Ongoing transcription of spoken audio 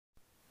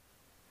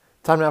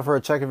Time now for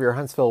a check of your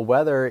Huntsville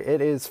weather.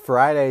 It is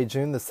Friday,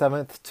 June the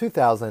 7th,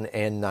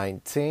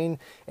 2019,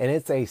 and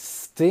it's a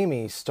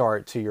steamy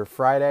start to your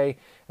Friday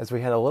as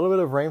we had a little bit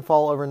of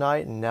rainfall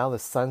overnight, and now the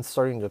sun's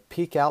starting to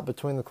peek out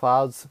between the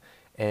clouds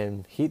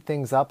and heat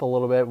things up a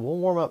little bit. We'll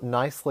warm up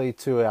nicely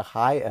to a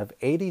high of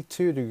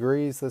 82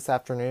 degrees this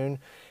afternoon,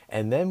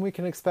 and then we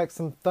can expect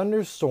some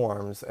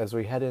thunderstorms as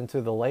we head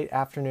into the late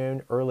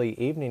afternoon, early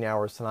evening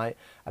hours tonight.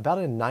 About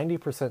a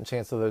 90%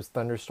 chance of those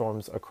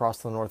thunderstorms across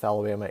the North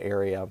Alabama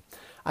area.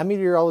 I'm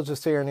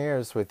meteorologist Aaron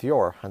Ayers with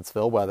your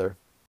Huntsville weather.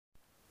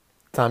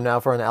 Time now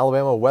for an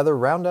Alabama weather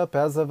roundup.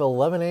 As of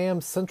 11 a.m.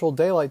 Central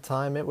Daylight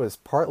Time, it was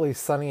partly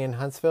sunny in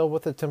Huntsville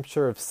with a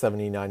temperature of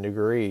 79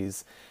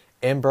 degrees.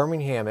 In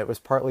Birmingham, it was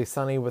partly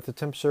sunny with a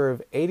temperature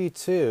of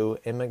 82.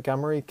 In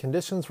Montgomery,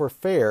 conditions were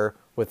fair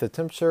with a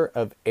temperature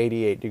of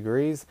 88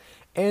 degrees.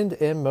 And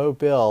in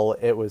Mobile,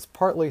 it was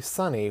partly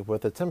sunny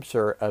with a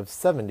temperature of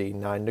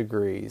 79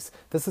 degrees.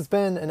 This has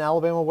been an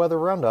Alabama Weather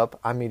Roundup.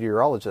 I'm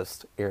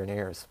meteorologist Aaron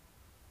Ayers.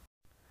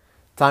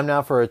 Time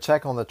now for a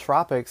check on the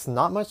tropics.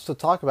 Not much to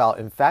talk about.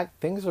 In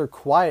fact, things are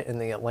quiet in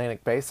the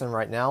Atlantic Basin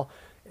right now.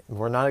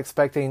 We're not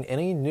expecting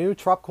any new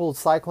tropical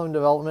cyclone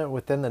development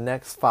within the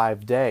next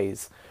 5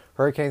 days.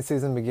 Hurricane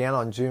season began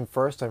on June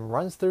 1st and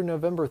runs through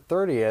November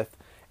 30th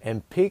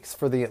and peaks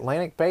for the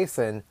Atlantic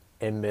Basin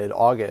in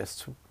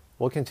mid-August.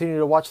 We'll continue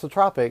to watch the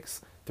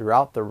tropics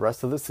throughout the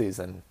rest of the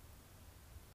season.